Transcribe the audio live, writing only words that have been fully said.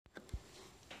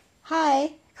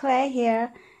Hi, Claire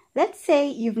here. Let's say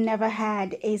you've never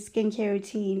had a skincare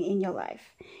routine in your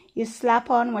life. You slap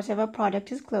on whatever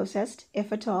product is closest,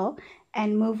 if at all,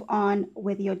 and move on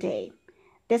with your day.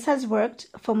 This has worked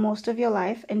for most of your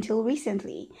life until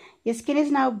recently. Your skin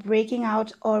is now breaking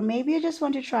out, or maybe you just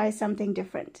want to try something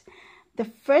different. The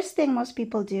first thing most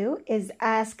people do is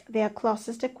ask their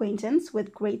closest acquaintance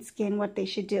with great skin what they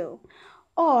should do.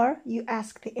 Or you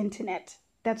ask the internet.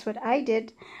 That's what I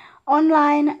did.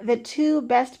 Online, the two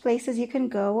best places you can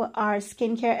go are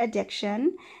Skincare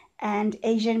Addiction and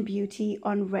Asian Beauty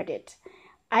on Reddit.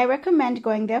 I recommend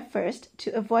going there first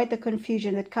to avoid the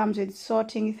confusion that comes with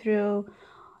sorting through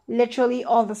literally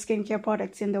all the skincare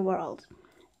products in the world.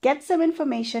 Get some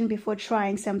information before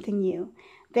trying something new.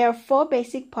 There are four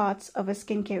basic parts of a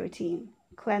skincare routine: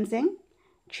 cleansing,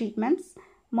 treatments,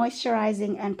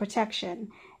 moisturizing, and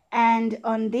protection. And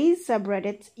on these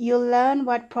subreddits, you'll learn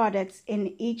what products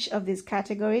in each of these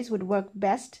categories would work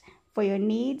best for your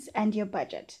needs and your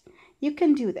budget. You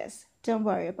can do this. Don't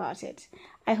worry about it.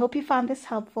 I hope you found this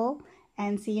helpful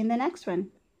and see you in the next one.